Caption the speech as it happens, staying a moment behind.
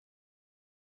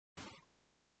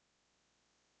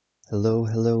Hello,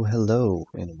 hello, hello,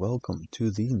 and welcome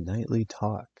to the Nightly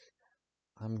Talk.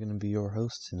 I'm going to be your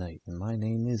host tonight, and my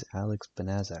name is Alex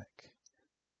Benazak.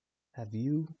 Have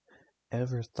you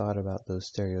ever thought about those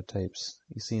stereotypes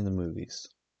you see in the movies?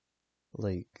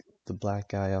 Like, the black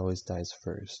guy always dies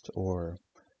first, or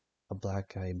a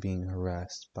black guy being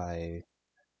harassed by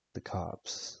the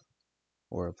cops,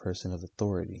 or a person of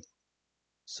authority.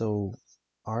 So,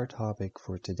 our topic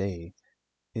for today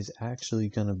is actually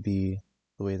going to be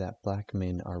the way that black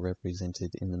men are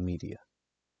represented in the media,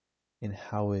 and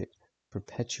how it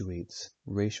perpetuates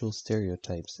racial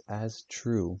stereotypes as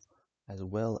true, as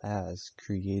well as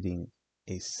creating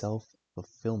a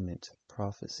self-fulfillment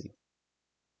prophecy.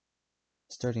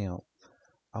 Starting out,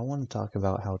 I want to talk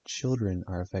about how children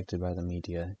are affected by the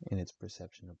media and its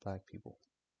perception of black people.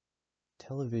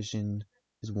 Television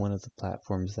is one of the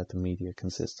platforms that the media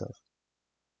consists of,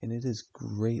 and it is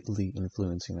greatly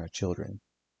influencing our children.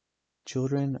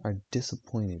 Children are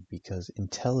disappointed because in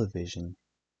television,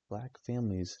 black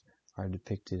families are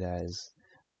depicted as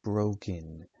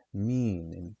broken,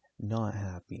 mean, and not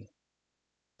happy.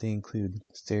 They include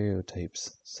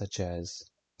stereotypes such as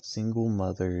single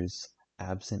mothers,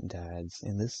 absent dads,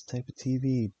 and this type of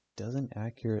TV doesn't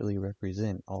accurately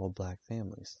represent all black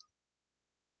families.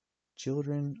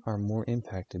 Children are more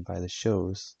impacted by the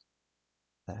shows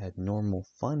that had normal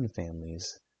fun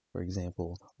families, for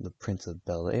example, The Prince of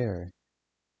Bel-Air,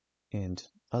 and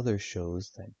other shows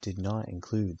that did not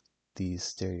include these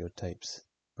stereotypes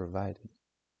provided.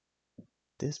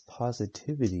 This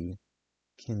positivity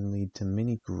can lead to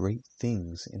many great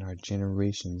things in our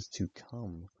generations to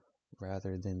come,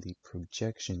 rather than the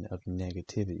projection of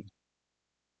negativity.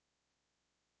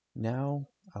 Now,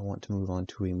 I want to move on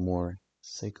to a more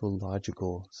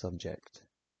psychological subject.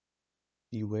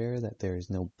 Beware that there is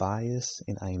no bias,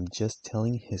 and I am just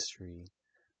telling history.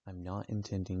 I'm not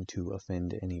intending to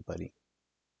offend anybody.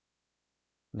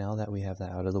 Now that we have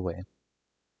that out of the way,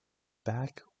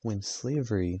 back when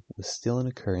slavery was still an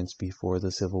occurrence before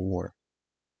the Civil War,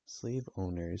 slave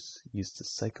owners used to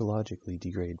psychologically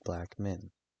degrade black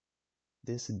men.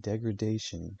 This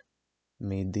degradation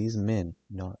made these men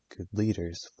not good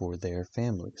leaders for their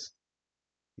families.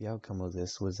 The outcome of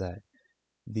this was that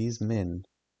these men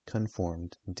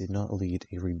conformed and did not lead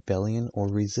a rebellion or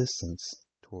resistance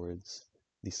towards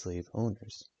the slave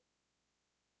owners.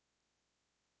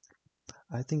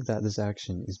 I think that this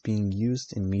action is being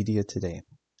used in media today.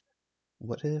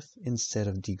 What if, instead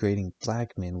of degrading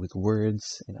black men with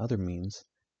words and other means,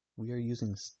 we are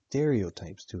using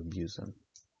stereotypes to abuse them?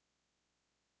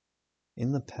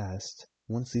 In the past,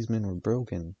 once these men were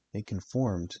broken, they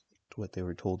conformed to what they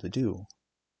were told to do.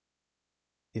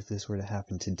 If this were to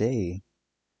happen today,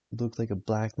 it looked like a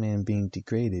black man being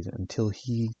degraded until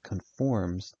he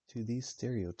conforms to these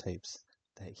stereotypes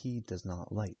that he does not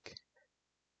like.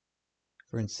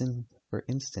 For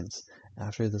instance,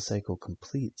 after the cycle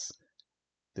completes,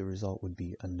 the result would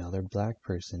be another black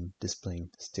person displaying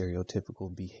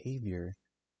stereotypical behavior,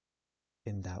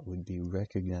 and that would be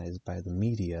recognized by the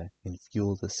media and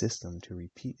fuel the system to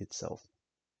repeat itself.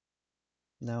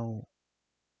 Now,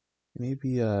 you may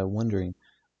be wondering,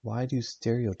 why do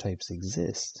stereotypes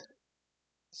exist?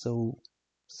 So,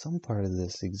 some part of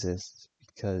this exists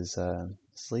because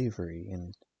slavery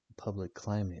and public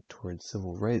climate towards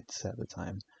civil rights at the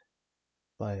time,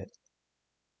 but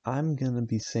I'm going to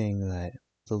be saying that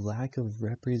the lack of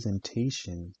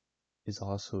representation is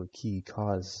also a key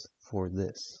cause for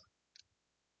this.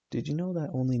 Did you know that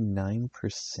only 9%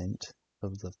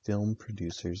 of the film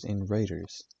producers and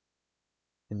writers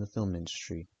in the film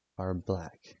industry are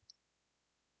black?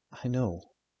 I know,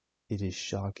 it is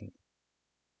shocking.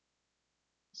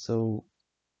 So,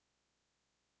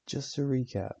 just to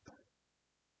recap,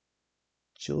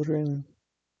 children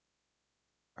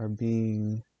are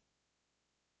being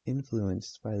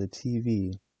influenced by the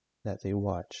TV that they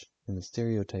watch and the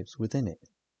stereotypes within it.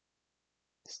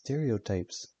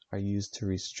 Stereotypes are used to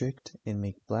restrict and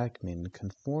make black men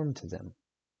conform to them.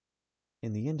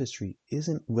 And the industry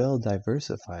isn't well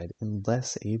diversified and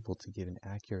less able to give an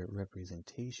accurate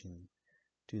representation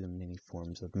to the many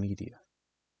forms of media.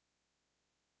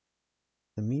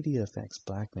 The media affects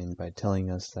black men by telling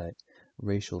us that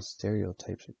racial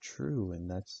stereotypes are true, and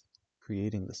that's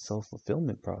creating the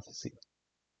self-fulfillment prophecy.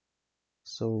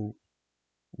 So,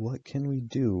 what can we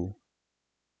do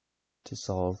to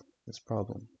solve this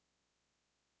problem?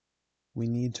 We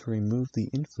need to remove the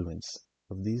influence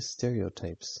of these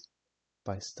stereotypes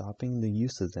by stopping the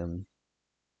use of them.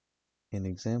 An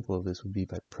example of this would be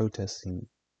by protesting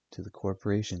to the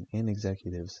corporation and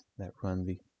executives that run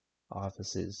the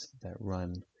offices that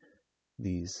run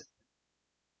these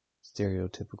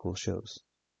stereotypical shows.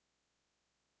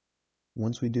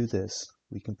 Once we do this,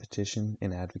 we can petition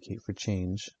and advocate for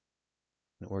change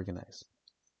and organize.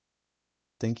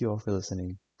 Thank you all for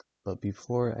listening, but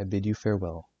before I bid you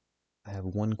farewell, I have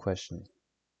one question.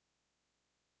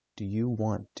 Do you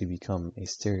want to become a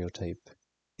stereotype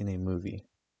in a movie?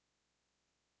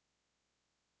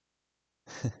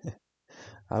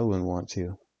 I wouldn't want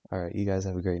to. Alright, you guys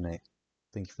have a great night.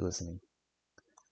 Thank you for listening.